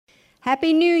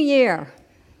Happy New Year.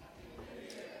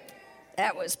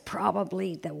 That was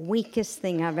probably the weakest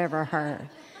thing I've ever heard.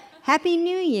 Happy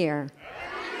New Year.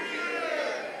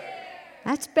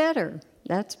 That's better.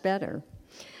 That's better.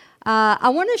 I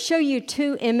want to show you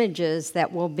two images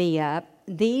that will be up.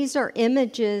 These are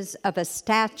images of a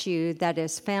statue that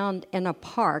is found in a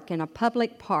park, in a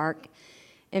public park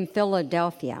in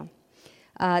Philadelphia.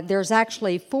 There's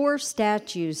actually 4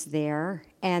 statues there,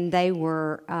 and they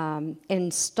were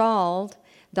installed.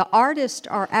 The artists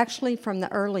are actually from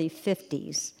the early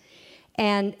 50s.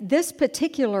 And this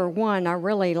particular one I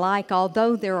really like,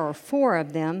 although there are 4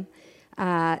 of them.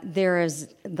 There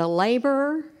is the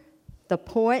laborer, the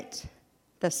poet,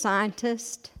 the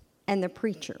scientist, and the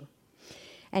preacher.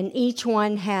 And each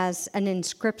one has an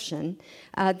inscription.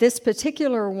 This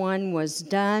particular one was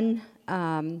done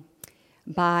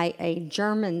by a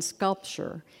German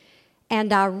sculptor.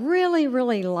 And I really,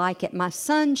 really like it. My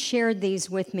son shared these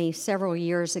with me several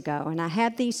years ago, and I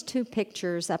have these 2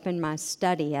 pictures up in my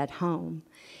study at home.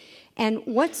 And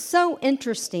what's so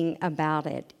interesting about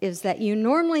it is that you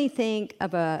normally think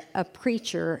of a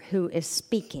preacher who is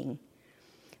speaking.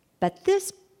 But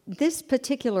this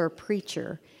particular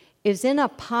preacher is in a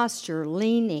posture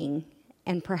leaning,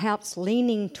 and perhaps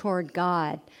leaning toward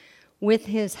God, with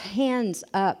his hands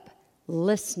up,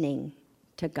 listening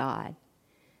to God.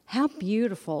 How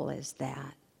beautiful is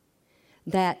that?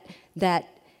 That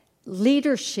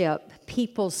leadership,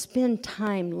 people spend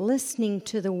time listening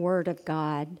to the Word of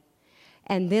God,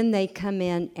 and then they come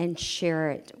in and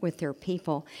share it with their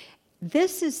people.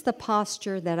 This is the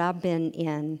posture that I've been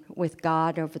in with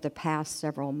God over the past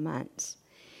several months.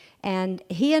 And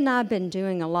he and I have been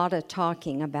doing a lot of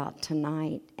talking about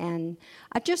tonight. And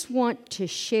I just want to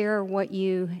share what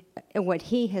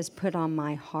he has put on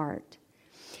my heart.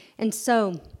 And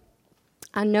so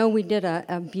I know we did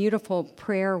a beautiful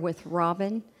prayer with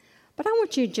Robin, but I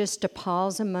want you just to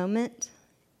pause a moment,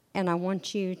 and I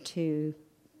want you to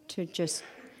just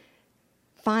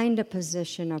find a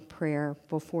position of prayer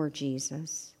before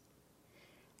Jesus.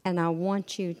 And I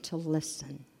want you to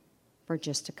listen for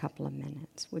just a couple of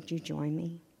minutes. Would you join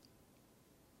me?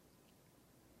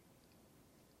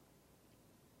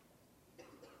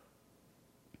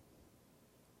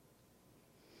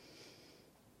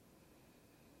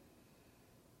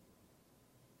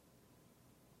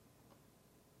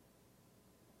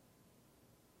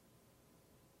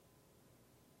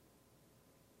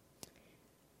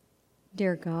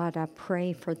 Dear God, I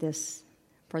pray for this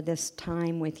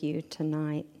time with you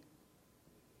tonight.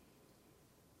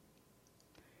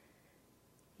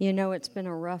 You know, it's been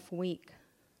a rough week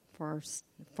for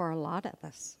a lot of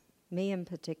us, me in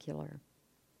particular.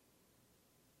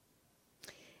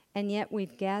 And yet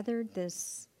we've gathered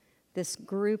this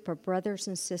group of brothers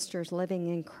and sisters living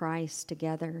in Christ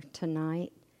together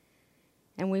tonight.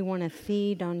 And we want to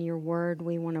feed on your word.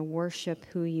 We want to worship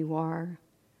who you are.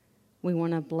 We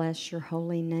want to bless your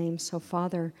holy name. So,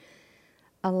 Father,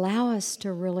 allow us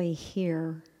to really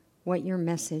hear what your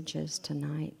message is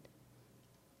tonight.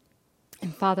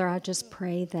 And, Father, I just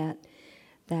pray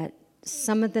that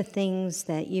some of the things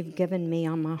that you've given me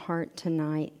on my heart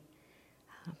tonight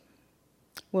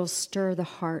will stir the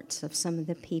hearts of some of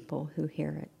the people who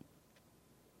hear it.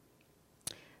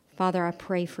 Father, I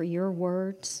pray for your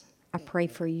words. I pray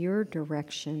for your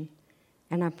direction.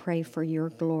 And I pray for your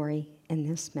glory in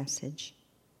this message.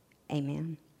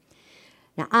 Amen.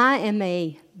 Now, I am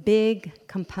a big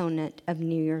component of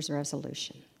New Year's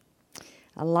resolution.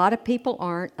 A lot of people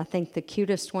aren't. I think the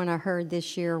cutest one I heard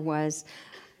this year was,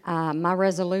 my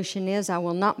resolution is I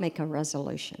will not make a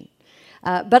resolution.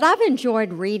 But I've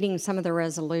enjoyed reading some of the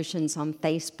resolutions on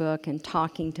Facebook and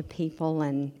talking to people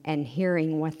and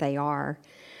hearing what they are.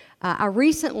 I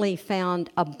recently found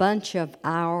a bunch of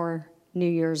our New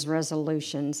Year's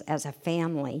resolutions as a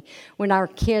family. When our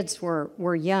kids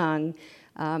were young,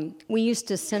 we used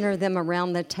to center them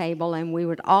around the table, and we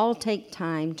would all take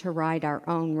time to write our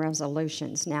own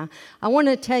resolutions. Now, I want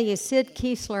to tell you, Sid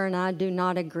Kiesler and I do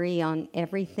not agree on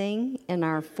everything in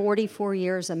our 44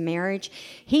 years of marriage.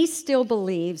 He still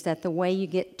believes that the way you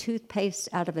get toothpaste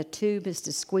out of a tube is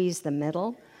to squeeze the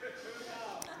middle.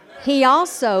 He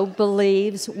also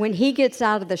believes when he gets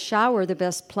out of the shower, the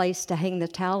best place to hang the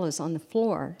towel is on the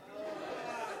floor.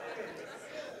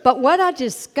 But what I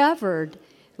discovered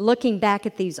looking back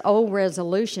at these old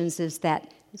resolutions is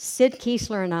that Sid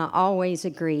Kiesler and I always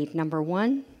agreed. Number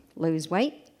 1, lose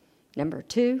weight. Number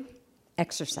 2,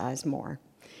 exercise more.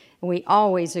 And we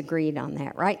always agreed on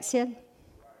that. Right, Sid?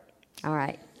 All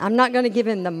right. I'm not going to give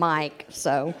him the mic,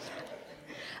 so...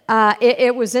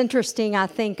 It was interesting. I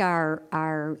think our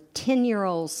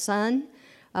 10-year-old son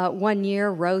one year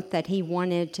wrote that he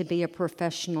wanted to be a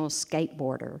professional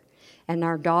skateboarder, and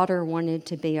our daughter wanted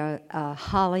to be a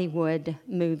Hollywood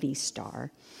movie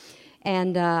star.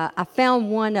 And I found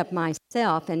one of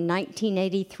myself in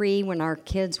 1983 when our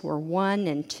kids were 1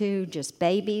 and 2, just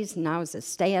babies, and I was a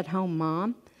stay-at-home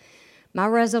mom. My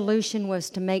resolution was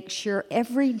to make sure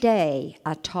every day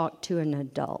I talked to an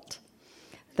adult.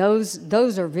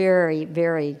 Those are very,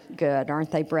 very good,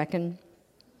 aren't they, Brecken?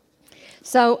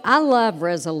 So I love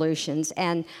resolutions,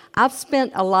 and I've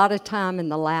spent a lot of time in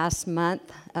the last month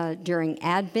during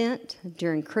Advent,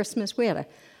 during Christmas. We had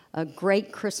a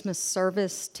great Christmas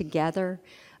service together.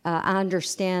 I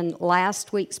understand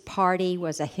last week's party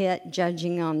was a hit,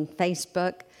 judging on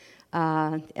Facebook.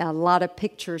 A lot of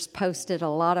pictures posted, a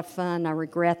lot of fun. I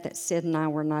regret that Sid and I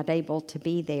were not able to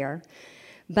be there.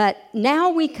 But now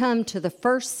we come to the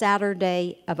first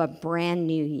Saturday of a brand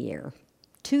new year,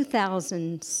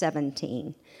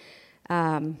 2017.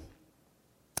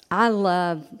 I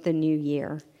love the new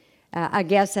year. I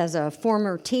guess as a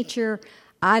former teacher,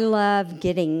 I love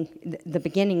getting the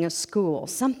beginning of school,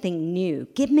 something new.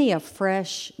 Give me a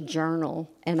fresh journal,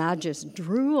 and I just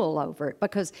drool over it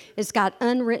because it's got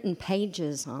unwritten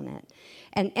pages on it.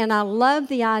 And I love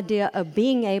the idea of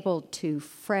being able to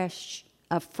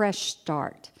a fresh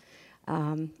start.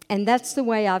 And that's the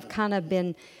way I've kind of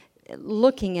been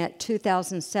looking at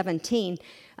 2017.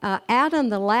 Adam,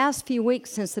 the last few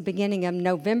weeks since the beginning of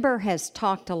November, has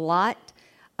talked a lot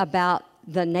about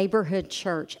the neighborhood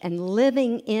church and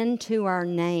living into our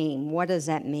name. What does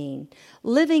that mean?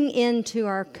 Living into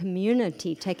our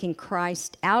community, taking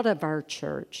Christ out of our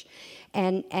church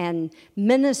and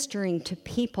ministering to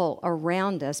people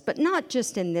around us, but not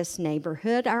just in this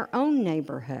neighborhood, our own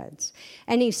neighborhoods.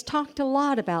 And he's talked a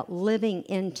lot about living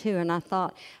into, and I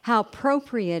thought how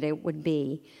appropriate it would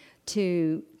be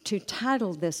to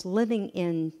title this Living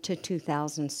Into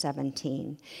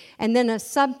 2017. And then a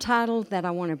subtitle that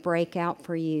I want to break out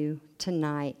for you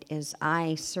tonight is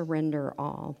I Surrender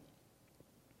All.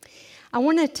 I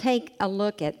want to take a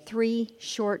look at 3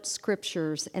 short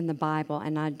scriptures in the Bible,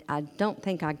 and I don't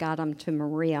think I got them to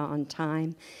Maria on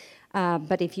time,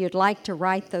 but if you'd like to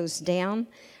write those down,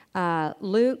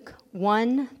 Luke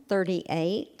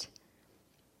 1:38,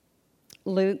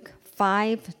 Luke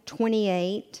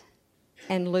 5:28,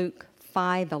 and Luke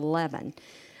 5:11.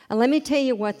 And let me tell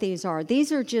you what these are.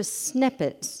 These are just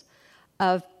snippets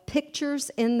of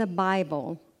pictures in the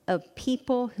Bible of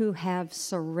people who have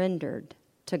surrendered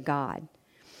to God.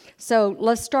 So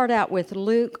let's start out with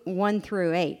Luke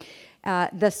 1-8.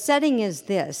 The setting is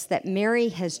this, that Mary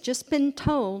has just been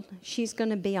told she's going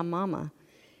to be a mama.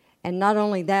 And not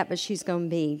only that, but she's going to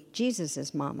be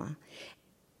Jesus' mama.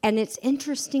 And it's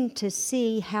interesting to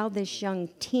see how this young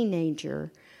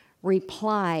teenager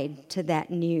replied to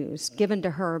that news given to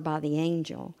her by the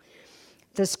angel.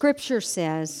 The scripture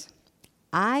says,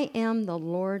 I am the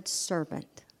Lord's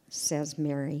servant, says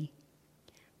Mary.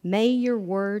 May your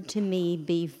word to me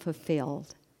be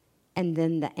fulfilled. And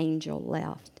then the angel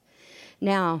left.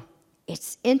 Now,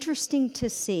 it's interesting to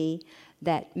see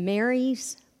that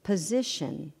Mary's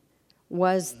position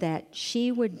was that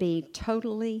she would be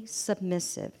totally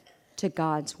submissive to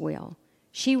God's will.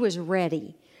 She was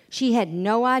ready. She had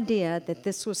no idea that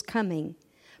this was coming,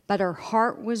 but her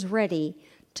heart was ready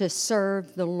to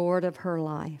serve the Lord of her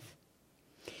life.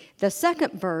 The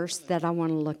second verse that I want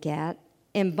to look at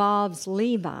involves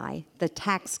Levi, the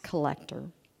tax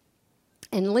collector.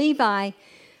 And Levi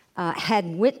had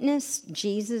witnessed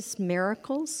Jesus'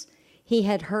 miracles. He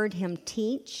had heard him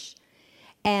teach,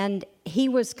 and he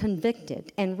was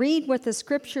convicted. And read what the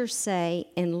scriptures say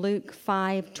in Luke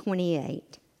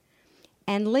 5:28.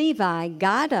 And Levi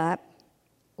got up,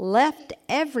 left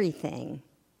everything,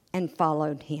 and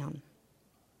followed him.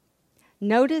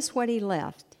 Notice what he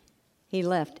left. He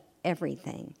left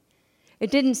everything.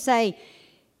 It didn't say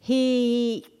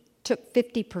he took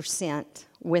 50%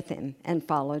 with him and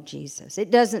followed Jesus.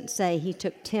 It doesn't say he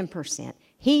took 10%.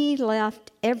 He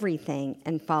left everything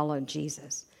and followed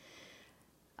Jesus.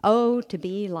 Oh, to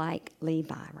be like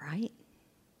Levi, right?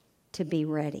 To be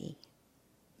ready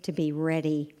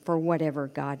for whatever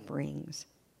God brings.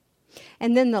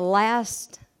 And then the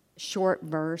last short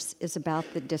verse is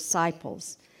about the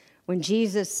disciples. When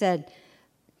Jesus said,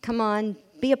 come on,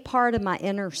 be a part of my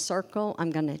inner circle.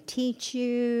 I'm going to teach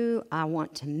you. I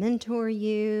want to mentor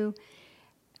you.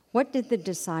 What did the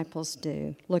disciples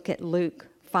do? Look at Luke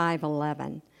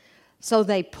 5:11. So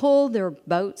they pulled their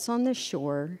boats on the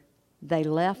shore. They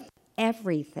left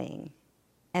everything,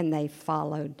 and they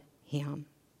followed him.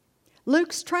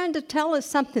 Luke's trying to tell us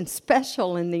something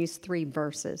special in these 3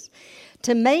 verses.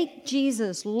 To make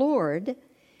Jesus Lord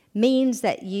means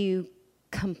that you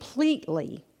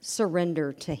completely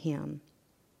surrender to him.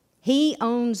 He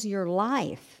owns your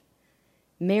life.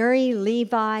 Mary,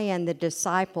 Levi, and the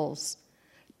disciples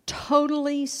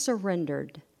totally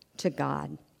surrendered to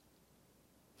God.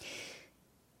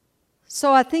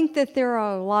 So I think that there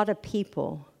are a lot of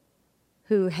people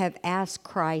who have asked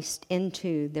Christ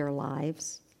into their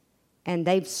lives, and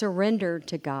they've surrendered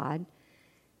to God,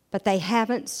 but they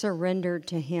haven't surrendered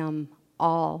to him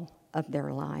all of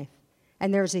their life.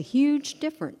 And there's a huge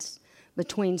difference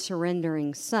between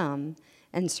surrendering some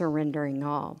and surrendering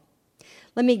all.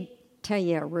 Let me tell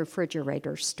you a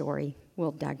refrigerator story.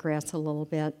 We'll digress a little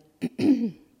bit.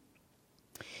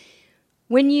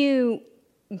 When you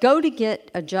go to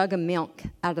get a jug of milk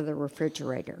out of the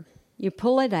refrigerator, you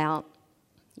pull it out,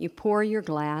 you pour your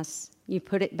glass, you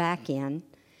put it back in,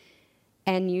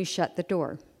 and you shut the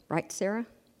door. Right, Sarah?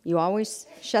 You always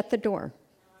shut the door.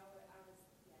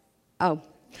 Oh,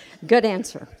 good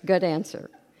answer, good answer.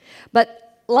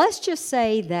 But let's just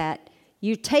say that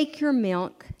you take your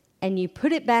milk and you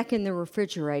put it back in the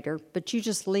refrigerator, but you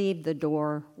just leave the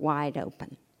door wide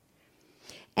open.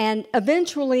 And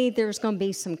eventually there's going to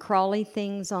be some crawly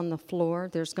things on the floor.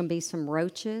 There's going to be some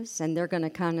roaches, and they're going to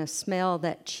kind of smell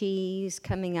that cheese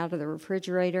coming out of the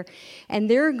refrigerator. And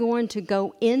they're going to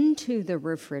go into the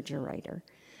refrigerator.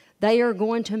 They are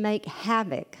going to make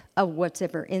havoc of what's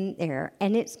ever in there,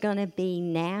 and it's going to be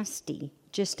nasty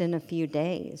just in a few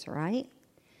days, right?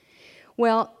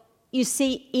 Well, you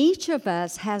see, each of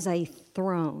us has a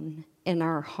throne in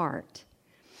our heart.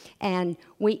 And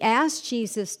we ask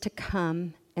Jesus to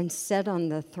come and sit on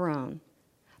the throne,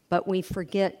 but we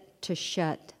forget to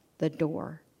shut the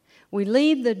door. We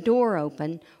leave the door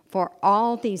open for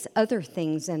all these other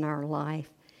things in our life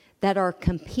that are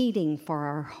competing for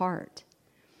our heart.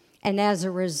 And as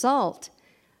a result,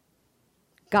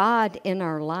 God in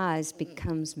our lives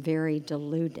becomes very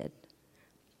diluted.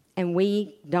 And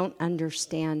we don't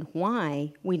understand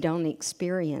why we don't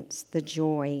experience the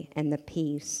joy and the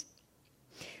peace.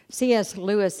 C.S.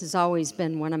 Lewis has always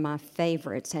been one of my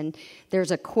favorites, and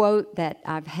there's a quote that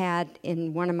I've had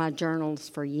in one of my journals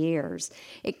for years.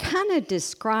 It kind of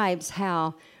describes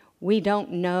how we don't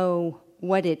know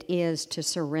what it is to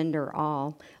surrender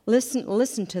all.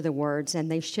 Listen to the words,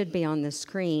 and they should be on the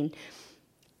screen.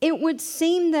 It would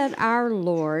seem that our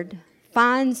Lord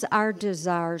finds our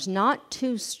desires not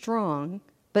too strong,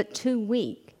 but too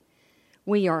weak.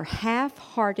 We are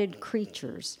half-hearted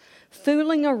creatures,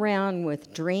 fooling around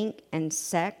with drink and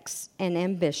sex and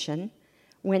ambition,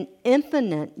 when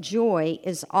infinite joy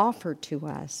is offered to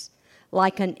us,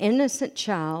 like an innocent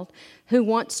child who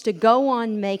wants to go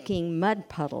on making mud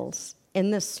puddles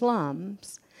in the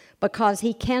slums because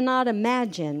he cannot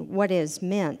imagine what is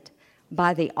meant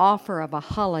by the offer of a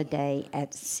holiday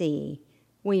at sea.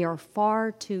 We are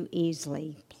far too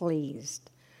easily pleased.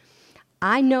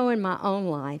 I know in my own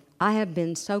life, I have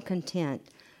been so content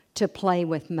to play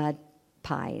with mud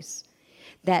pies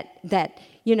that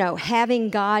having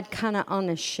God kind of on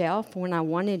a shelf when I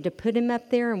wanted to put him up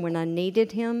there and when I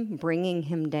needed him, bringing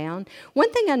him down.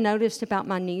 One thing I noticed about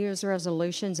my New Year's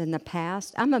resolutions in the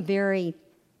past, I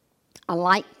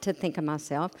like to think of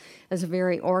myself as a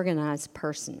very organized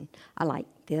person. I like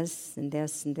this and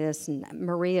this and this. And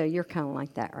Maria, you're kind of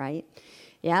like that, right?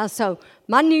 Yeah, so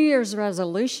my New Year's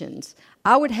resolutions,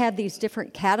 I would have these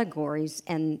different categories,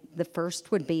 and the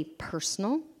first would be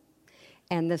personal,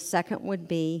 and the second would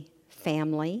be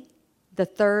family. The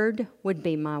third would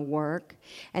be my work,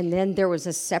 and then there was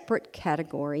a separate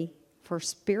category for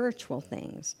spiritual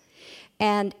things.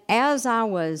 And as I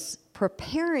was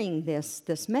preparing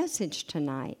this message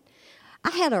tonight, I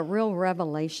had a real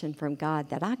revelation from God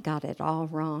that I got it all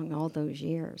wrong all those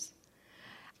years.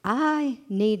 I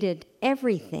needed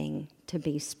everything to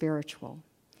be spiritual.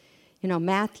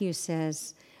 Matthew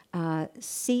says,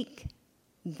 seek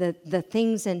the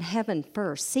things in heaven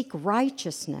first. Seek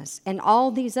righteousness, and all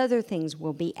these other things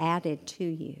will be added to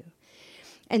you.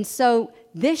 And so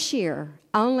this year,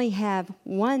 I only have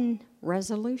one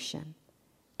resolution,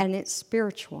 and it's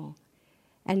spiritual.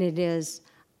 And it is,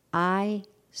 I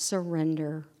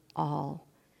surrender all.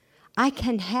 I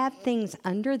can have things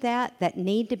under that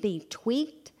need to be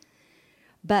tweaked,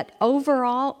 but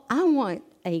overall, I want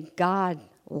a God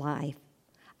life.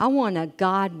 I want a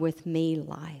God with me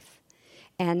life.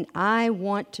 And I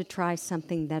want to try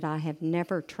something that I have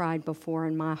never tried before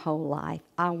in my whole life.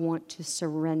 I want to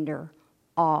surrender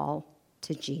all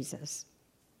to Jesus.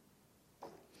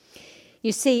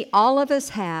 You see, all of us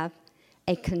have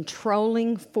a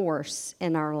controlling force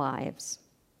in our lives.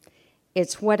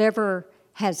 It's whatever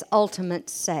has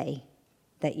ultimate say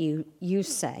that you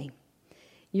say.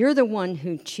 You're the one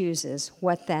who chooses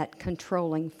what that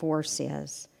controlling force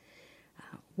is.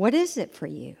 What is it for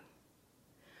you?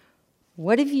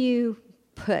 What have you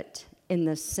put in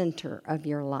the center of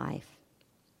your life?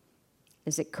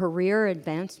 Is it career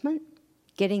advancement?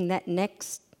 Getting that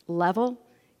next level?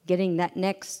 Getting that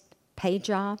next pay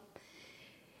job?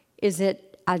 Is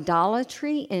it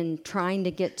idolatry in trying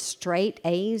to get straight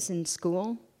A's in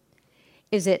school?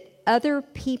 Is it other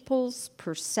people's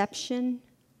perception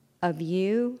of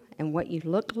you and what you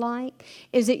look like?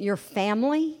 Is it your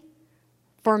family?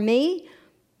 For me,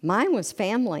 mine was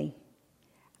family.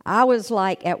 I was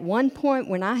like, at one point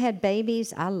when I had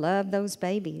babies, I loved those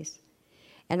babies.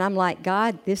 And I'm like,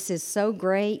 God, this is so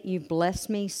great. You blessed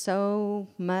me so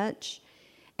much.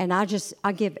 And I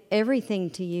give everything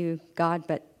to you, God,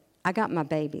 but I got my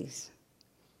babies.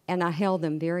 And I held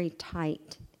them very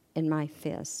tight in my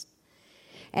fist.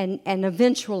 And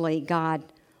eventually, God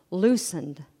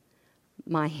loosened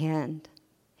my hand.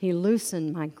 He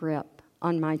loosened my grip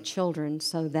on my children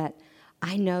so that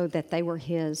I know that they were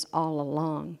His all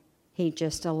along. He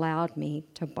just allowed me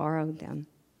to borrow them.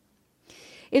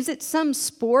 Is it some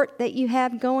sport that you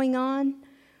have going on?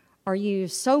 Are you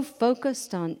so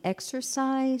focused on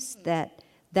exercise that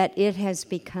it has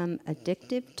become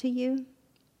addictive to you?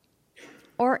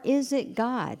 Or is it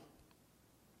God?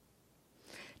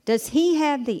 Does He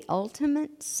have the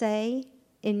ultimate say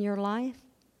in your life?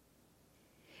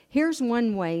 Here's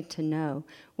one way to know.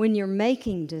 When you're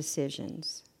making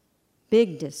decisions,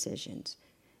 big decisions,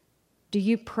 do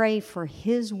you pray for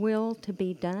His will to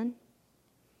be done?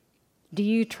 Do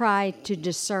you try to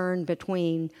discern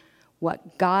between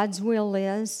what God's will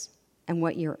is and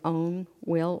what your own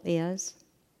will is?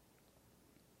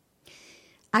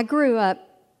 I grew up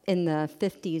in the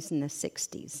 50s and the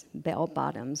 60s, bell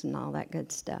bottoms and all that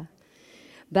good stuff.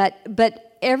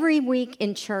 But every week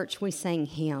in church we sang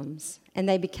hymns, and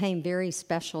they became very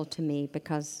special to me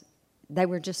because they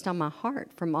were just on my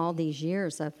heart from all these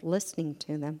years of listening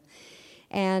to them.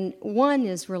 And one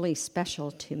is really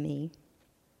special to me.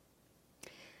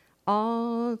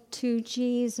 All to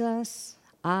Jesus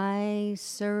I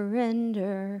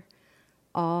surrender,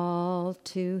 all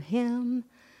to Him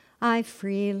I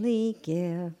freely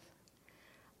give.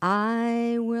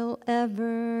 I will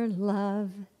ever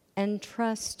love and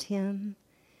trust Him,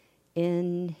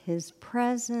 in His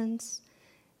presence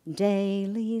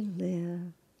daily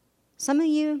live. Some of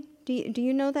you, do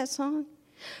you know that song?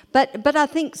 But I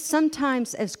think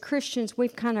sometimes as Christians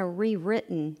we've kind of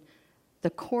rewritten the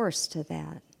chorus to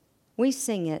that. We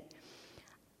sing it,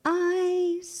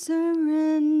 I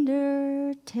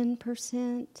surrender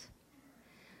 10%.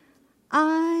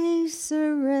 I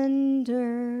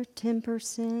surrender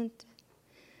 10%.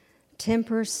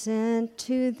 10%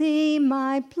 to Thee,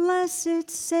 my blessed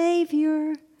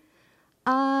Savior.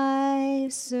 I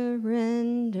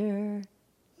surrender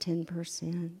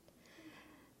 10%.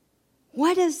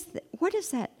 What does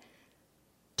that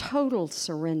total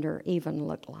surrender even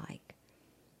look like?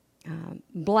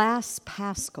 Blaise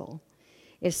Pascal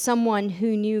is someone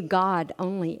who knew God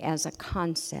only as a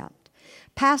concept.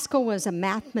 Pascal was a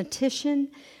mathematician,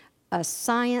 a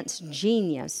science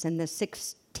genius in the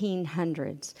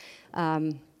 1600s.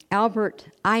 Albert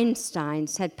Einstein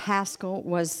said Pascal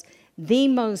was the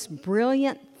most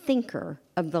brilliant thinker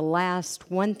of the last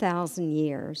 1,000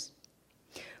 years.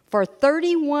 For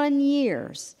 31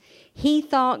 years, he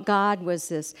thought God was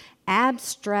this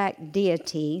abstract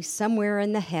deity somewhere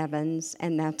in the heavens,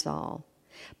 and that's all.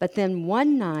 But then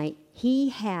one night, he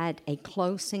had a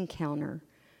close encounter.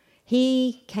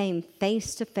 He came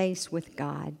face to face with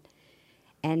God,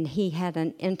 and he had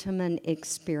an intimate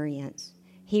experience.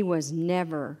 He was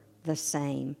never the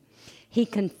same. He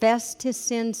confessed his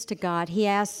sins to God. He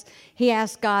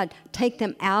asked God, take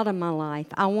them out of my life.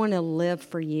 I want to live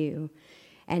for you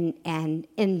and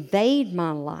invade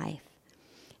my life.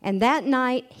 And that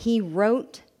night, he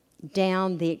wrote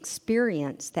down the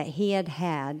experience that he had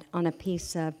had on a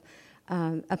piece of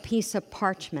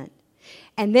parchment.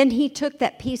 And then he took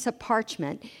that piece of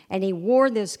parchment and he wore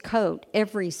this coat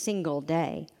every single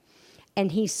day.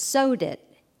 And he sewed it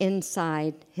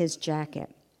inside his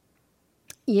jacket.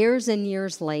 Years and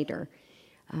years later,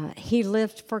 he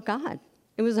lived for God.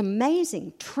 It was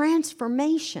amazing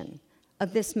transformation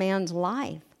of this man's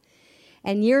life.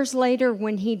 And years later,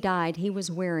 when he died, he was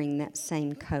wearing that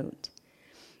same coat.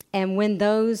 And when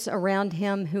those around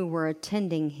him who were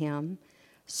attending him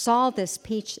saw this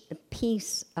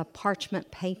piece of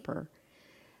parchment paper,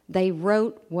 they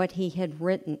wrote what he had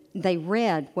written. They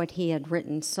read what he had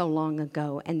written so long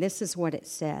ago, and this is what it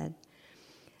said.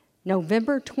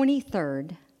 November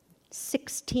 23rd,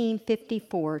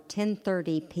 1654,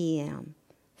 10:30 p.m.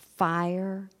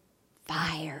 fire,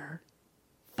 fire,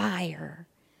 fire.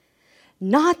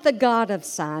 Not the God of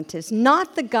scientists,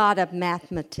 not the God of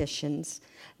mathematicians,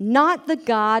 not the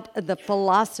God of the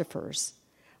philosophers,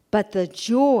 but the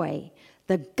joy,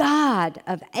 the God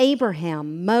of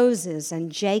Abraham, Moses,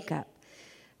 and Jacob.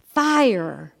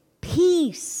 Fire,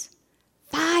 peace,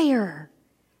 fire,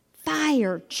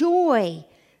 fire, joy,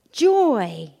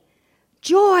 joy,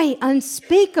 joy,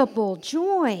 unspeakable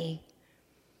joy.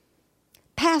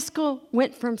 Pascal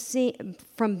went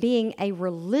from being a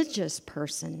religious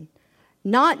person,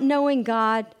 not knowing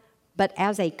God, but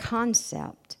as a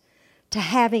concept, to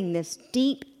having this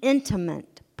deep,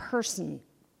 intimate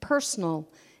personal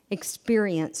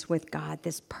experience with God,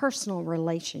 this personal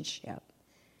relationship.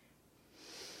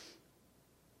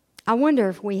 I wonder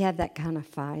if we have that kind of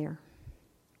fire.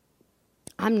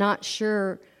 I'm not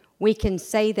sure we can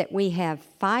say that we have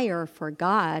fire for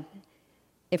God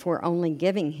if we're only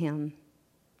giving Him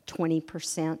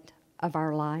 20% of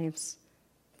our lives,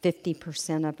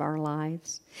 50% of our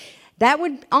lives. That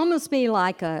would almost be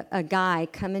like a guy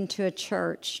coming to a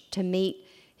church to meet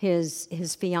his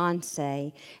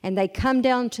fiancée, and they come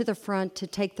down to the front to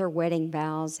take their wedding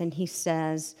vows, and he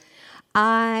says,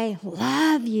 I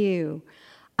love you.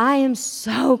 I am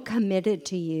so committed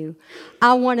to you.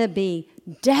 I want to be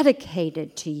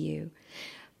dedicated to you.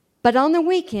 But on the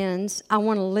weekends, I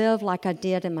want to live like I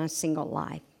did in my single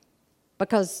life,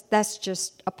 because that's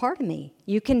just a part of me.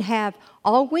 You can have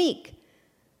all week,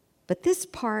 but this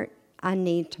part I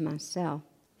need to myself.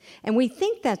 And we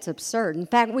think that's absurd. In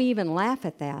fact, we even laugh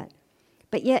at that.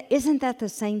 But yet, isn't that the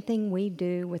same thing we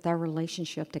do with our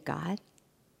relationship to God?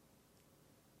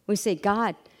 We say,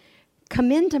 God,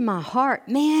 come into my heart.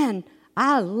 Man,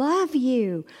 I love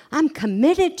you. I'm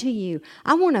committed to you.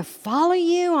 I want to follow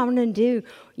you. I want to do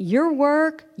your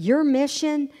work, your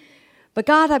mission. But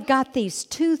God, I've got these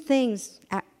two things.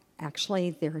 Actually,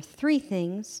 there are three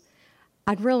things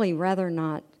I'd really rather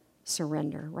not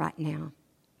surrender right now.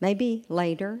 Maybe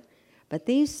later, but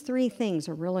these three things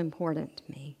are real important to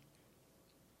me.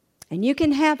 And you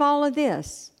can have all of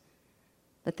this,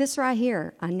 but this right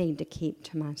here, I need to keep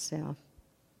to myself.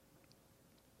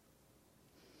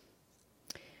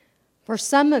 For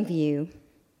some of you,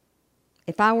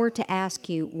 if I were to ask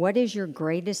you, what is your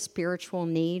greatest spiritual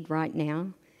need right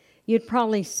now? You'd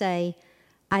probably say,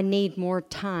 I need more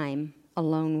time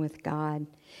alone with God.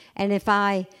 And if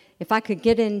I could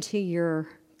get into your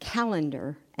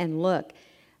calendar and look,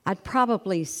 I'd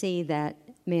probably see that,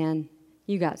 man,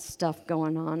 you got stuff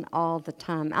going on all the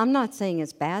time. I'm not saying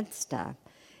it's bad stuff.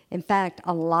 In fact,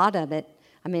 a lot of it,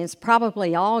 it's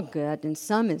probably all good, and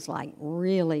some is like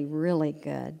really, really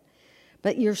good.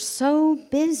 But you're so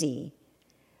busy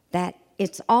that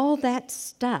it's all that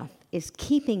stuff is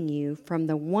keeping you from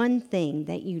the one thing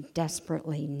that you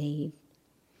desperately need.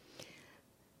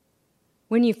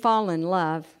 When you fall in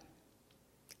love,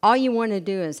 all you want to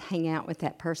do is hang out with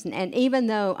that person. And even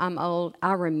though I'm old,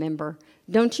 I remember.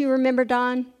 Don't you remember,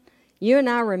 Don? You and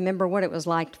I remember what it was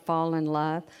like to fall in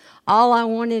love. All I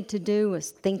wanted to do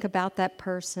was think about that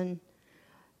person.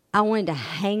 I wanted to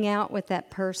hang out with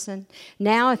that person.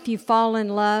 Now, if you fall in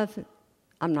love,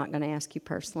 I'm not going to ask you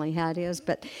personally how it is,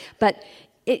 but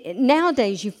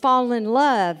nowadays you fall in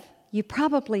love, you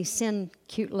probably send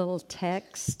cute little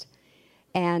text.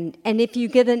 And if you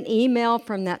get an email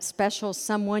from that special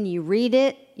someone, you read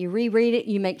it, you reread it,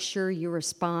 you make sure you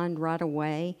respond right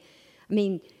away.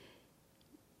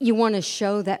 You want to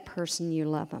show that person you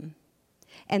love them.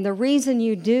 And the reason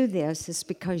you do this is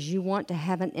because you want to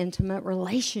have an intimate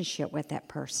relationship with that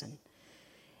person.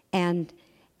 And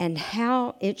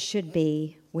how it should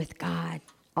be with God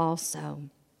also.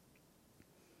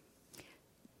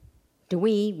 Do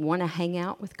we want to hang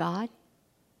out with God?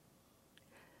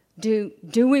 Do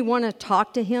we want to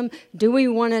talk to Him? Do we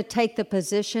want to take the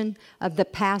position of the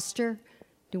pastor?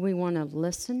 Do we want to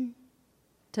listen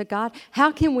to God?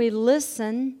 How can we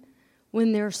listen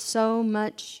when there's so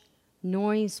much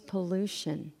noise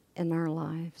pollution in our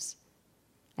lives?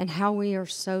 And how we are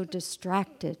so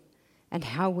distracted and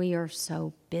how we are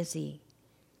so busy?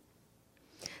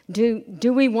 Do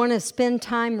we want to spend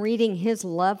time reading His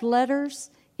love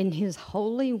letters in His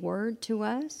holy word to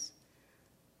us?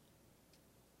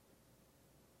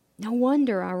 No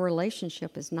wonder our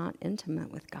relationship is not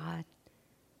intimate with God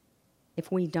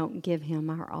if we don't give Him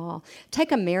our all.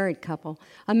 Take a married couple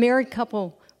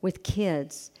with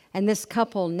kids, and this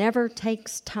couple never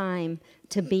takes time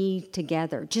to be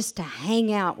together, just to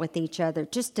hang out with each other,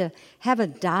 just to have a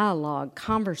dialogue,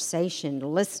 conversation, to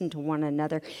listen to one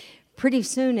another. Pretty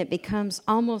soon it becomes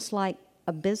almost like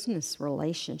a business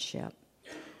relationship,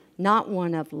 not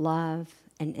one of love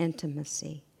and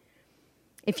intimacy.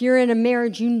 If you're in a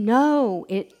marriage, you know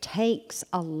it takes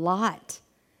a lot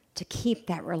to keep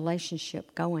that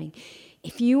relationship going.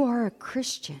 If you are a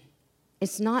Christian,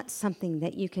 it's not something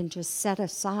that you can just set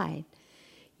aside.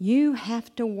 You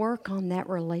have to work on that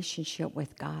relationship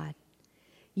with God.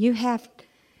 You have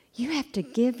to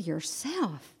give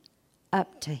yourself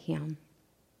up to Him.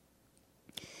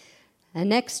 And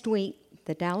next week,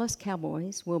 the Dallas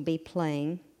Cowboys will be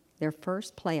playing their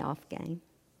first playoff game.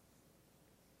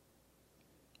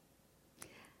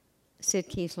 Sid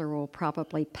Keesler will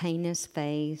probably paint his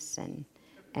face,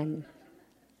 and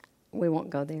we won't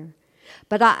go there.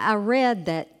 But I read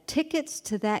that tickets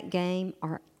to that game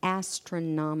are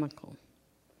astronomical.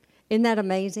 Isn't that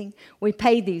amazing? We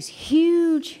pay these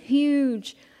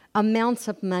huge amounts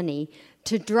of money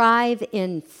to drive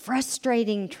in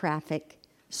frustrating traffic,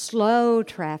 slow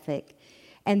traffic,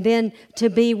 and then to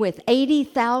be with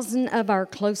 80,000 of our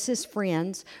closest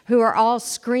friends who are all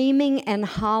screaming and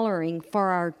hollering for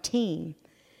our team.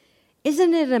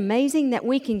 Isn't it amazing that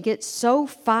we can get so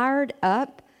fired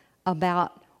up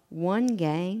about one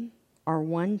game or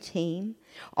one team?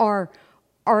 Or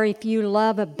if you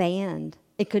love a band,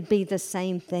 it could be the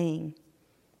same thing.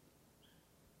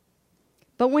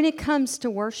 But when it comes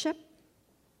to worshiping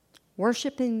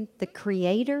the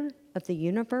Creator of the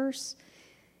universe,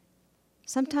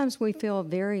 sometimes we feel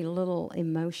very little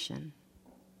emotion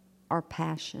or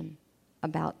passion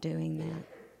about doing that.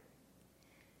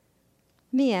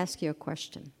 Let me ask you a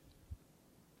question.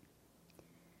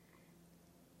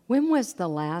 When was the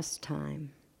last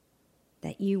time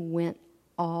that you went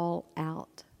all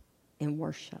out in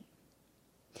worship?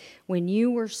 When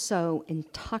you were so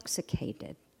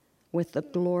intoxicated with the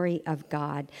glory of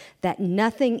God that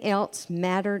nothing else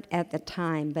mattered at the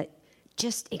time but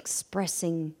just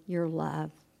expressing your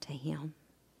love to Him.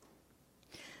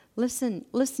 Listen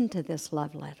to this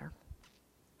love letter.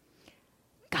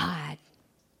 God,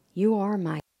 you are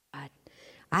my God.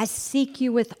 I seek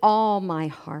you with all my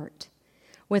heart.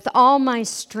 With all my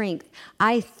strength,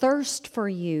 I thirst for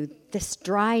you, this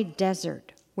dry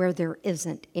desert where there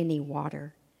isn't any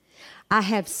water. I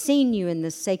have seen you in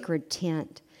the sacred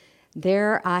tent.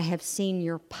 There I have seen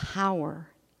your power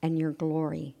and your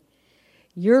glory.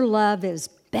 Your love is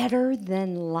better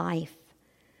than life.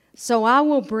 So I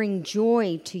will bring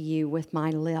joy to you with my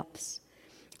lips.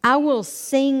 I will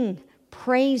sing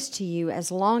praise to you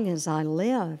as long as I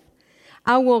live.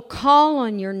 I will call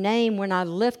on your name when I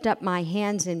lift up my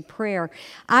hands in prayer.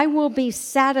 I will be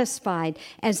satisfied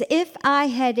as if I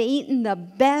had eaten the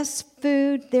best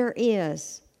food there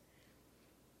is.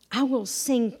 I will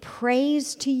sing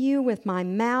praise to you with my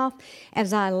mouth.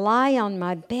 As I lie on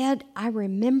my bed, I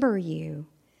remember you.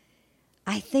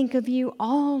 I think of you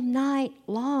all night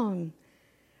long.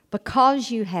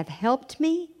 Because you have helped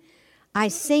me, I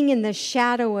sing in the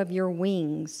shadow of your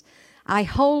wings. I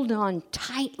hold on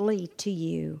tightly to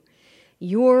you.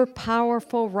 Your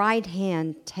powerful right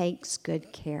hand takes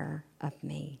good care of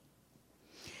me.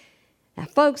 Now,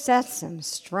 folks, that's some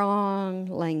strong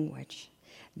language.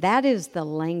 That is the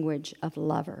language of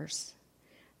lovers.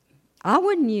 I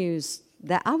wouldn't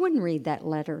read that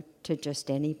letter to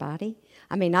just anybody.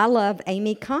 I mean, I love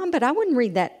Amy Kahn, but I wouldn't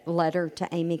read that letter to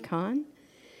Amy Kahn.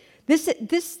 This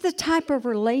is the type of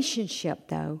relationship,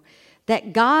 though,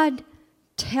 that God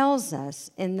tells us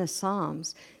in the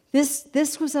Psalms.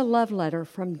 This was a love letter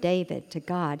from David to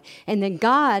God. And then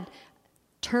God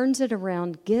turns it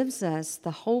around, gives us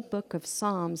the whole book of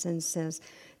Psalms and says,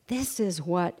 this is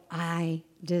what I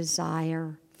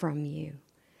desire from you.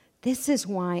 This is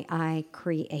why I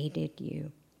created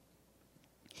you.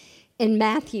 In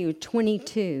Matthew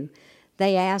 22,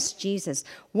 they asked Jesus,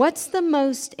 what's the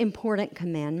most important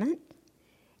commandment?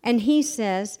 And he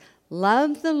says,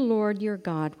 love the Lord your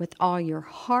God with all your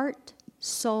heart,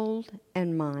 soul,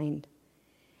 and mind.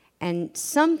 And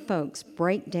some folks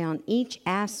break down each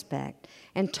aspect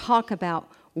and talk about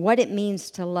what it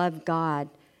means to love God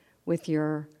with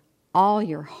all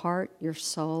your heart, your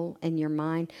soul, and your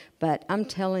mind. But I'm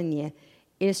telling you,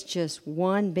 it's just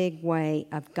one big way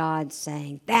of God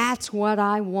saying, that's what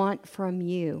I want from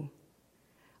you.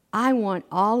 I want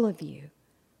all of you.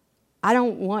 I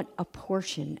don't want a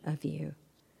portion of you.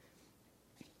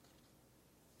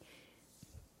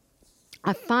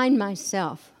 I find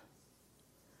myself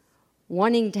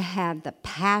wanting to have the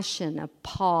passion of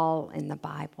Paul in the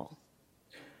Bible.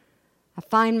 I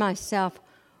find myself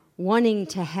wanting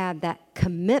to have that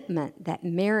commitment that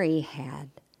Mary had.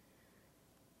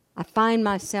 I find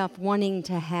myself wanting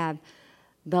to have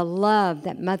the love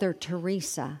that Mother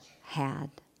Teresa had.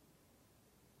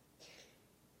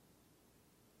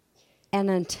 And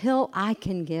until I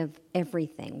can give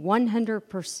everything,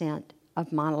 100%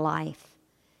 of my life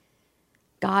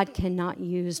God cannot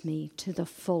use me to the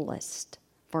fullest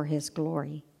for His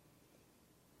glory.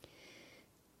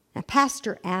 Now,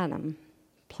 Pastor Adam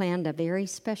planned a very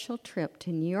special trip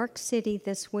to New York City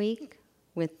this week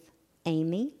with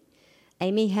Amy.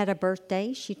 Amy had a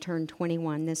birthday. She turned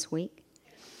 21 this week.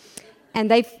 And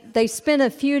they spent a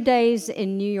few days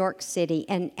in New York City,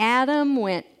 and Adam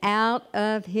went out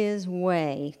of his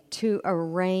way to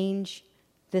arrange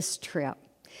this trip.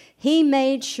 He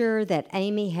made sure that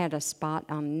Amy had a spot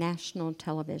on national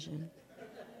television.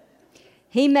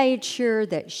 He made sure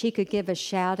that she could give a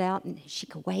shout out and she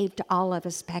could wave to all of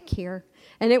us back here.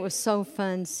 And it was so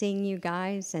fun seeing you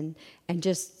guys and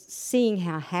just seeing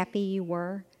how happy you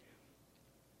were.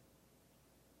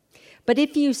 But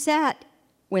if you sat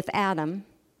with Adam,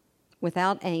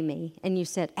 without Amy, and you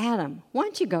said, Adam,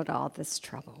 why'd you go to all this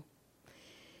trouble?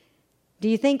 Do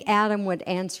you think Adam would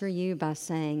answer you by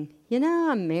saying,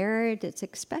 I'm married, it's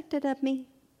expected of me.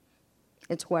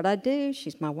 It's what I do,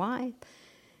 she's my wife.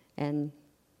 And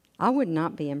I would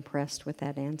not be impressed with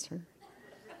that answer.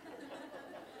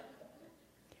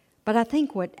 But I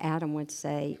think what Adam would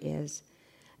say is,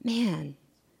 man,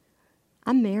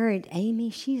 I married Amy,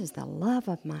 she is the love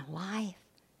of my life.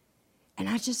 And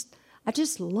I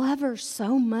just love her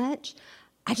so much.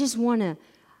 I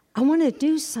want to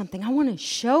do something. I want to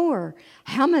show her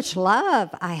how much love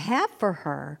I have for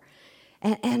her.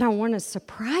 And I want to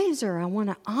surprise her. I want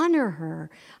to honor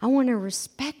her. I want to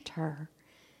respect her.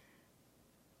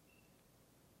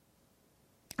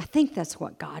 I think that's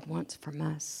what God wants from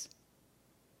us.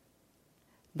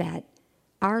 That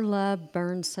our love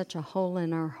burns such a hole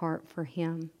in our heart for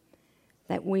Him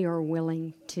that we are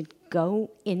willing to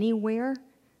go anywhere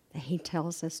that He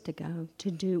tells us to go, to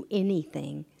do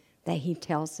anything that He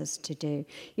tells us to do.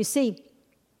 You see,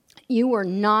 you were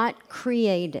not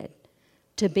created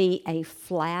to be a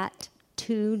flat,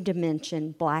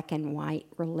 two-dimension, black and white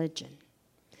religion.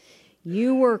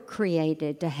 You were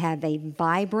created to have a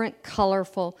vibrant,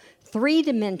 colorful,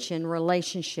 three-dimension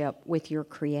relationship with your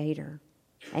Creator.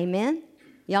 Amen?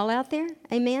 Y'all out there?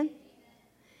 Amen?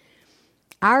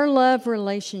 Our love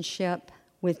relationship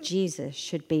with Jesus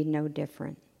should be no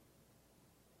different.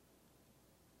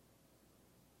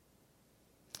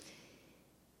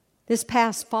 This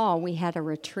past fall, we had a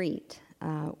retreat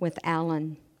with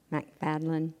Alan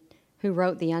McFadden, who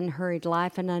wrote The Unhurried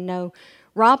Life. And I know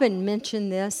Robin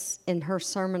mentioned this in her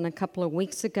sermon a couple of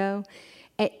weeks ago.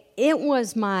 It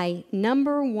was my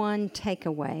number one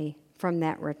takeaway from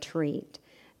that retreat,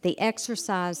 the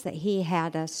exercise that he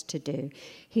had us to do.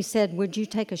 He said, would you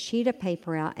take a sheet of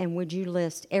paper out and would you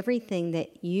list everything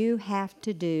that you have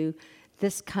to do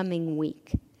this coming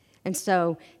week? And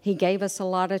so he gave us a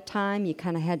lot of time. You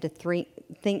kind of had to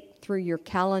think through your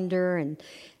calendar and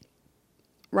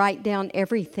write down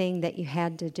everything that you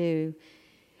had to do.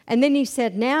 And then he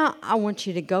said, now I want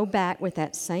you to go back with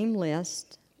that same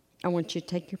list. I want you to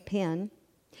take your pen.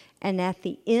 And at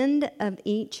the end of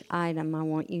each item, I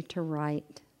want you to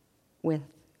write with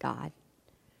God.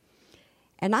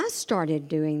 And I started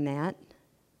doing that,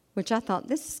 which I thought,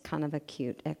 this is kind of a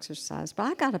cute exercise. But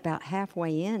I got about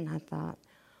halfway in, I thought,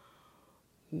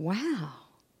 wow,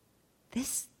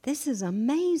 this is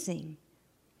amazing.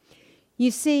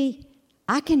 You see,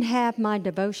 I can have my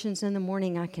devotions in the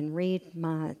morning. I can read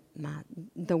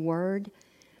the Word.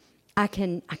 I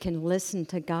can listen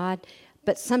to God.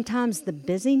 But sometimes the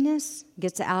busyness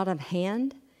gets out of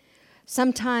hand.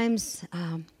 Sometimes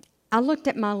I looked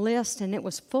at my list and it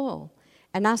was full.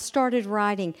 And I started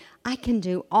writing, I can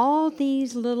do all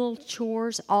these little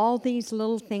chores, all these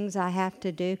little things I have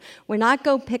to do. When I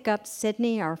go pick up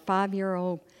Sydney, our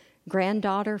 5-year-old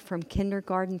granddaughter from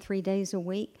kindergarten 3 days a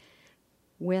week,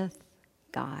 with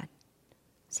God.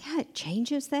 See how it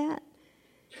changes that?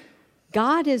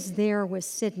 God is there with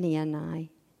Sydney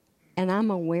and I'm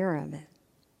aware of it.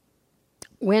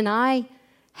 When I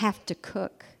have to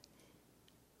cook,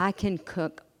 I can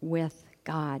cook with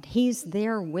God. He's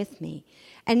there with me.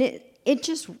 And it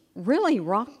just really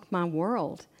rocked my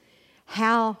world.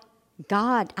 How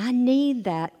God, I need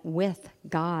that with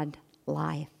God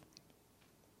life.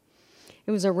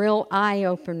 It was a real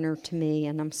eye-opener to me,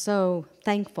 and I'm so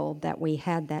thankful that we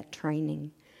had that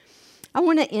training. I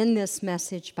want to end this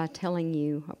message by telling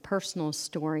you a personal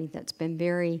story that's been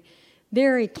very,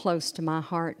 very close to my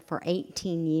heart for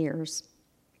 18 years.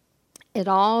 It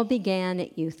all began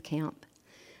at youth camp.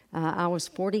 I was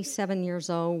 47 years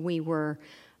old. We were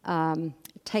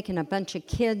taking a bunch of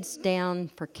kids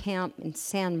down for camp in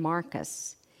San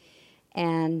Marcos.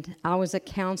 And I was a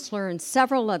counselor, and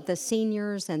several of the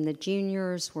seniors and the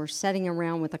juniors were sitting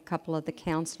around with a couple of the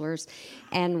counselors,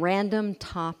 and random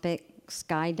topic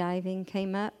skydiving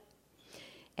came up.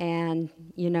 And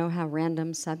you know how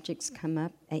random subjects come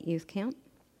up at youth camp?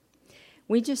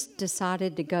 We just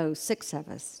decided to go, 6 of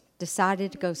us,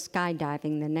 decided to go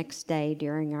skydiving the next day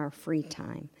during our free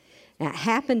time. Now, it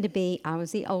happened to be, I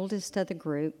was the oldest of the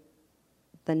group.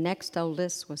 The next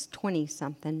oldest was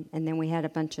 20-something, and then we had a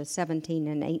bunch of 17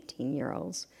 and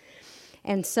 18-year-olds.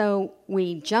 And so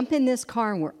we jump in this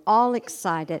car, and we're all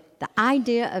excited. The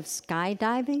idea of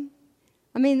skydiving,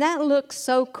 I mean, that looks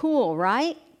so cool,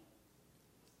 right?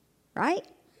 Right?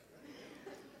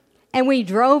 And we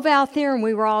drove out there, and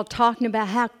we were all talking about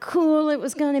how cool it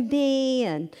was going to be.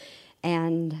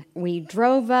 And we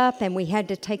drove up, and we had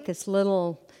to take this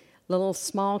little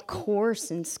small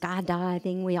course in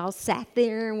skydiving. We all sat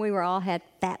there, and we were all had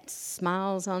fat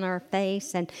smiles on our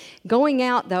face. And going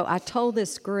out, though, I told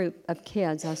this group of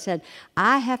kids, I said,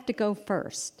 I have to go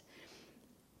first.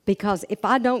 Because if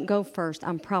I don't go first,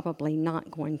 I'm probably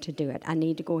not going to do it. I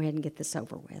need to go ahead and get this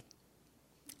over with.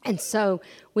 And so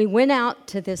we went out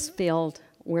to this field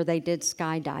where they did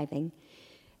skydiving,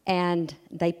 and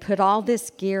they put all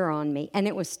this gear on me, and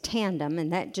it was tandem,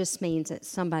 and that just means that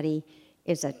somebody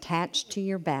is attached to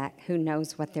your back who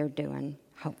knows what they're doing,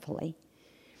 hopefully.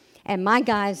 And my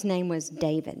guy's name was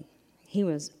David. He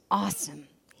was awesome.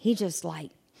 He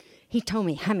told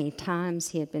me how many times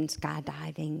he had been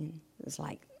skydiving, and it was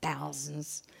like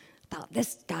thousands. I thought,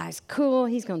 this guy's cool.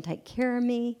 He's going to take care of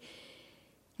me.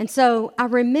 And so I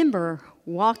remember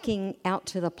walking out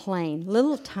to the plane,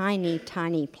 little tiny,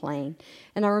 tiny plane.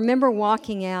 And I remember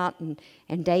walking out,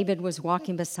 and David was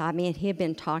walking beside me, and he had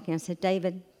been talking. I said,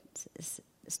 David,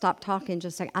 stop talking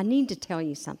just a second. I need to tell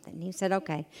you something. He said,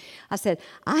 okay. I said,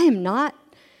 I am not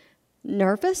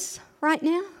nervous right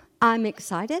now. I'm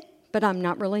excited, but I'm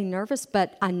not really nervous,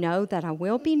 but I know that I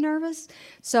will be nervous.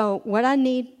 So what I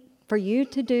need for you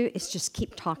to do is just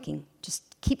keep talking.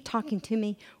 Just keep talking to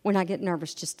me. When I get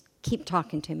nervous, just keep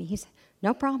talking to me. He said,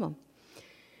 no problem.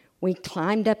 We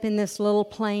climbed up in this little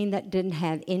plane that didn't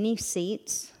have any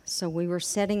seats, so we were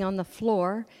sitting on the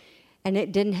floor, and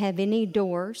it didn't have any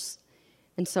doors,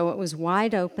 and so it was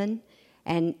wide open.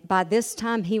 And by this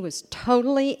time, he was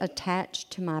totally attached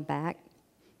to my back.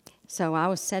 So I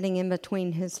was sitting in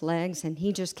between his legs, and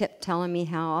he just kept telling me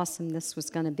how awesome this was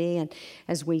going to be. And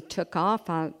as we took off,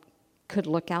 I could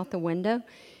look out the window,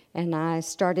 and I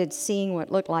started seeing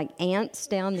what looked like ants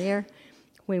down there.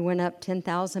 We went up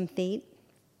 10,000 feet.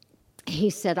 He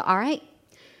said, all right,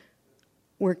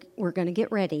 we're going to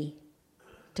get ready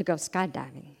to go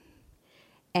skydiving.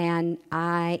 And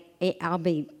I'll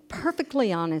be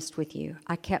perfectly honest with you.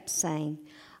 I kept saying,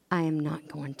 I am not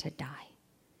going to die.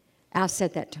 I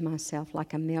said that to myself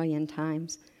like a million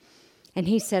times. And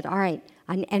he said, all right,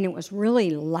 and it was really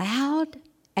loud,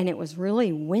 and it was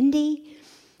really windy.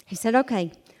 He said,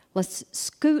 okay, let's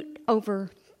scoot over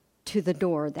to the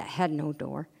door that had no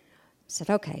door. I said,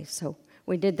 okay, so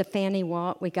we did the fanny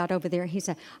walk. We got over there. He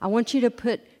said, I want you to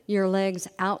put your legs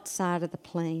outside of the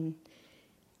plane.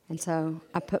 And so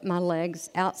I put my legs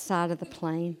outside of the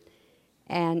plane,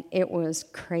 and it was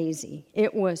crazy.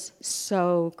 It was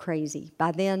so crazy.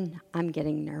 By then, I'm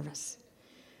getting nervous.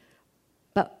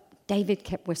 But David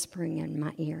kept whispering in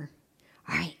my ear,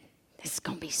 all right, this is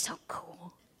going to be so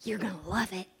cool. You're going to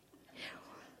love it.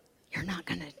 You're not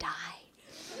going to die.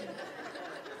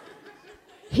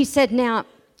 He said, now,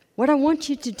 what I want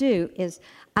you to do is,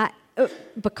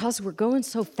 because we're going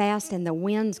so fast and the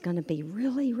wind's going to be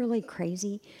really, really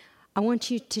crazy, I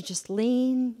want you to just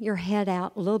lean your head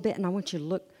out a little bit, and I want you to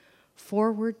look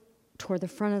forward toward the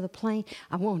front of the plane.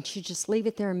 I want you to just leave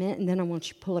it there a minute, and then I want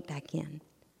you to pull it back in.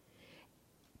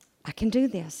 I can do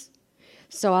this.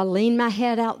 So I leaned my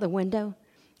head out the window.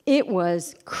 It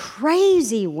was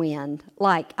crazy wind,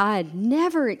 like I had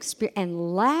never experienced,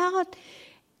 and loud.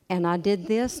 And I did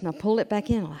this, and I pulled it back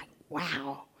in. I'm like,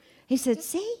 wow. He said,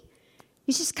 see,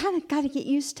 you just kind of got to get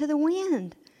used to the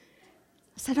wind.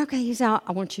 I said, okay. He said,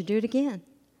 I want you to do it again.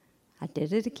 I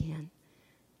did it again,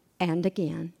 and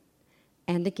again,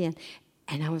 and again.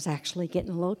 And I was actually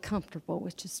getting a little comfortable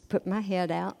with just putting my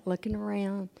head out, looking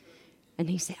around. And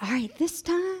he said, all right, this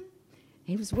time,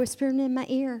 he was whispering in my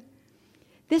ear,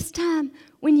 this time,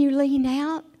 when you lean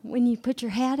out, when you put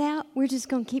your head out, we're just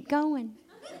going to keep going.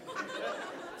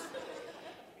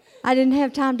 I didn't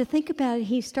have time to think about it.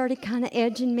 He started kind of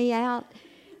edging me out,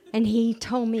 and he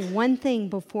told me one thing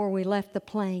before we left the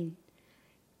plane.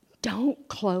 Don't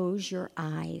close your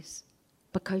eyes,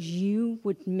 because you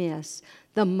would miss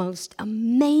the most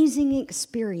amazing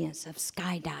experience of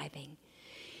skydiving.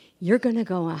 You're going to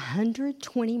go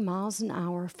 120 miles an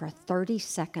hour for 30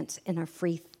 seconds in a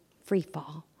free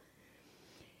fall.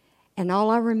 And all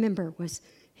I remember was,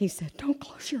 he said, don't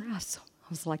close your eyes. So I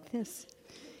was like this.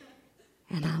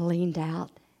 And I leaned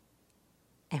out,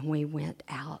 and we went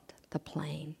out the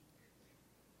plane.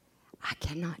 I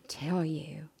cannot tell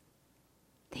you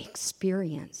the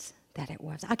experience that it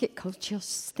was. I get cold chills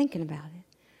just thinking about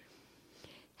it.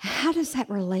 How does that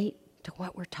relate to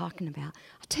what we're talking about?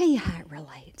 I'll tell you how it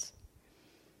relates.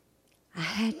 I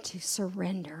had to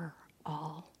surrender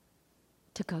all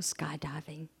to go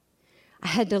skydiving. I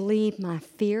had to leave my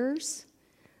fears.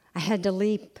 I had to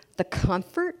leave the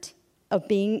comfort of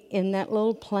being in that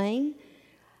little plane.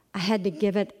 I had to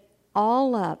give it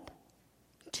all up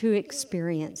to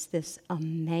experience this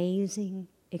amazing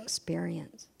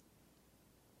experience.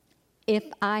 If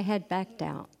I had backed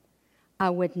out, I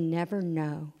would never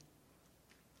know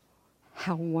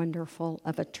how wonderful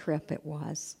of a trip it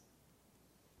was.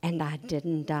 And I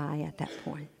didn't die at that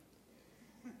point.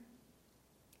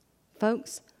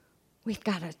 Folks, we've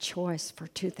got a choice for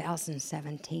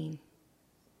 2017.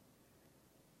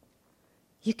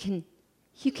 You can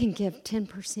give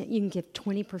 10%, you can give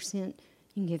 20%, you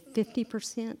can give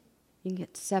 50%, you can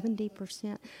get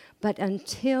 70%. But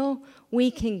until we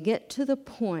can get to the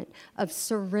point of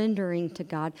surrendering to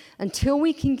God, until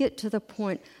we can get to the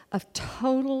point of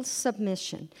total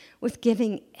submission with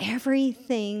giving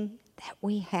everything that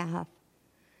we have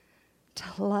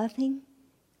to loving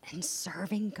and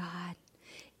serving God,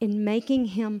 in making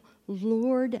Him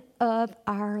Lord of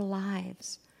our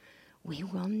lives, we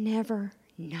will never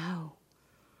know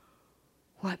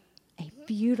what a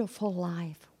beautiful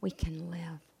life we can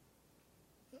live,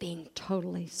 being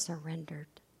totally surrendered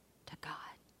to God.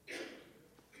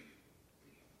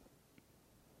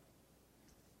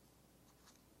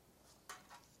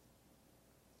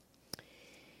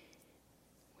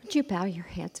 Would you bow your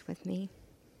heads with me?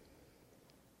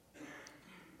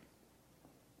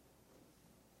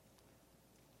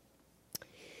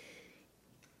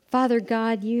 Father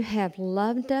God, you have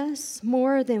loved us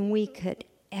more than we could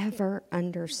ever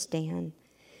understand.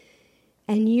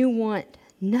 And you want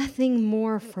nothing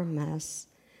more from us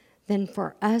than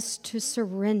for us to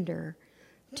surrender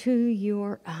to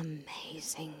your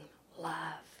amazing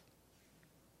love.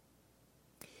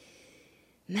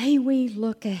 May we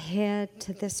look ahead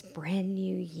to this brand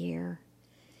new year.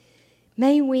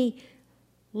 May we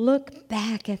look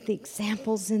back at the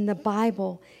examples in the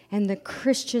Bible and the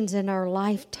Christians in our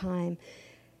lifetime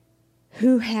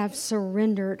who have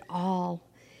surrendered all.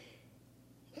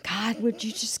 God, would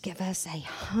you just give us a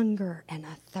hunger and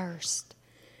a thirst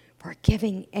for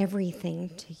giving everything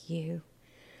to you?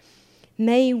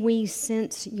 May we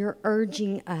sense you're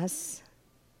urging us.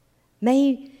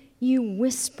 May you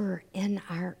whisper in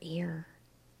our ear,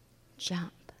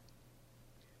 jump.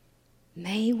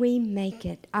 May we make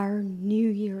it our New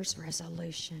Year's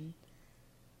resolution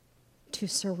to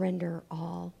surrender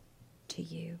all to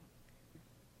you.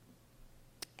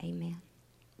 Amen.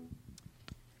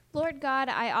 Lord God,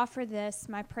 I offer this,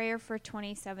 my prayer for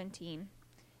 2017.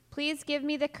 Please give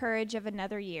me the courage of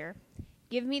another year.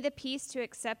 Give me the peace to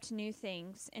accept new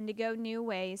things and to go new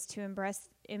ways to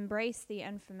embrace the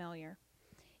unfamiliar.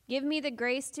 Give me the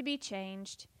grace to be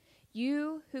changed.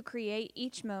 You who create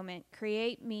each moment,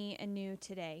 create me anew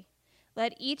today.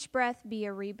 Let each breath be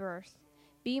a rebirth.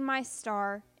 Be my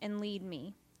star and lead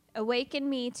me. Awaken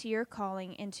me to your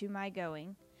calling and to my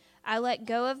going. I let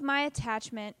go of my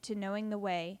attachment to knowing the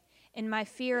way and my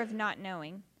fear of not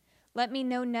knowing. Let me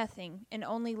know nothing and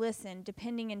only listen,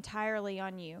 depending entirely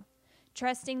on you,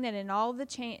 trusting that in all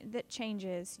that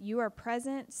changes, you are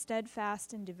present,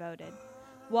 steadfast, and devoted.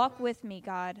 Walk with me,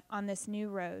 God, on this new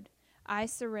road. I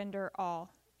surrender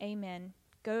all. Amen.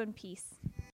 Go in peace.